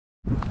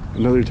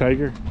Another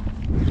tiger.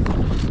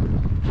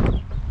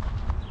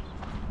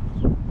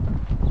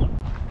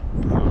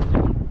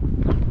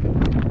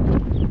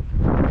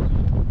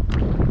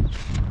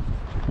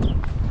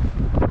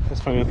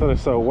 That's funny, I thought I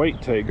saw a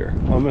white tiger.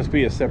 Well, it must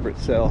be a separate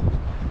cell.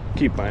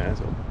 Keep my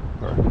eyes open.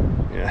 Or,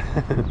 yeah.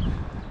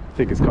 I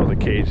think it's called a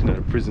cage, not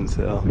a prison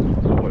cell.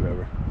 But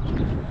whatever.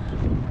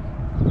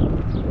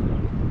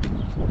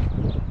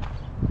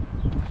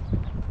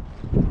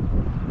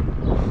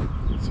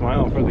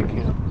 Smile for the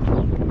camera.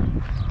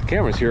 The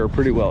cameras here are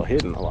pretty well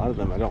hidden. A lot of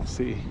them I don't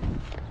see.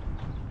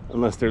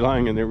 Unless they're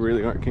lying and there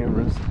really aren't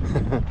cameras.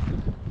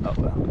 Oh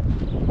well.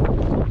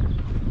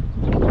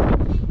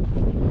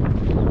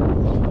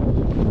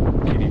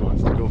 Kitty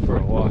wants to go for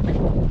a walk.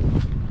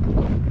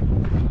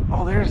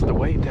 Oh, there's the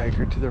white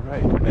tiger to the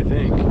right, I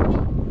think.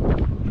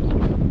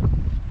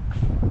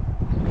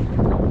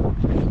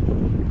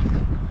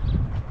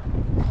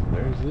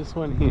 There's this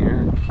one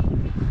here.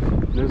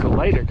 There's a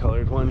lighter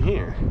colored one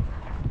here.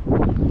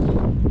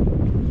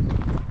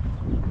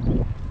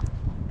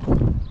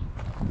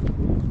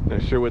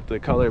 Not sure what the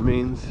color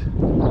means.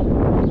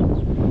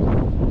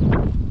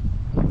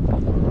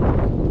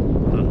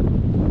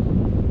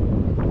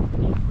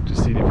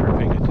 Just see if you're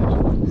paying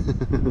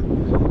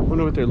attention.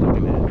 Wonder what they're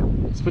looking at.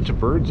 There's a bunch of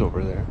birds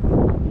over there.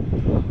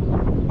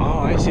 Oh,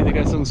 I see. They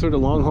got some sort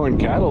of longhorn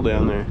cattle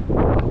down there.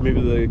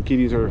 Maybe the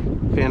kitties are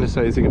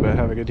fantasizing about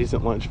having a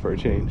decent lunch for a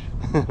change.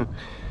 All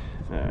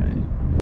right.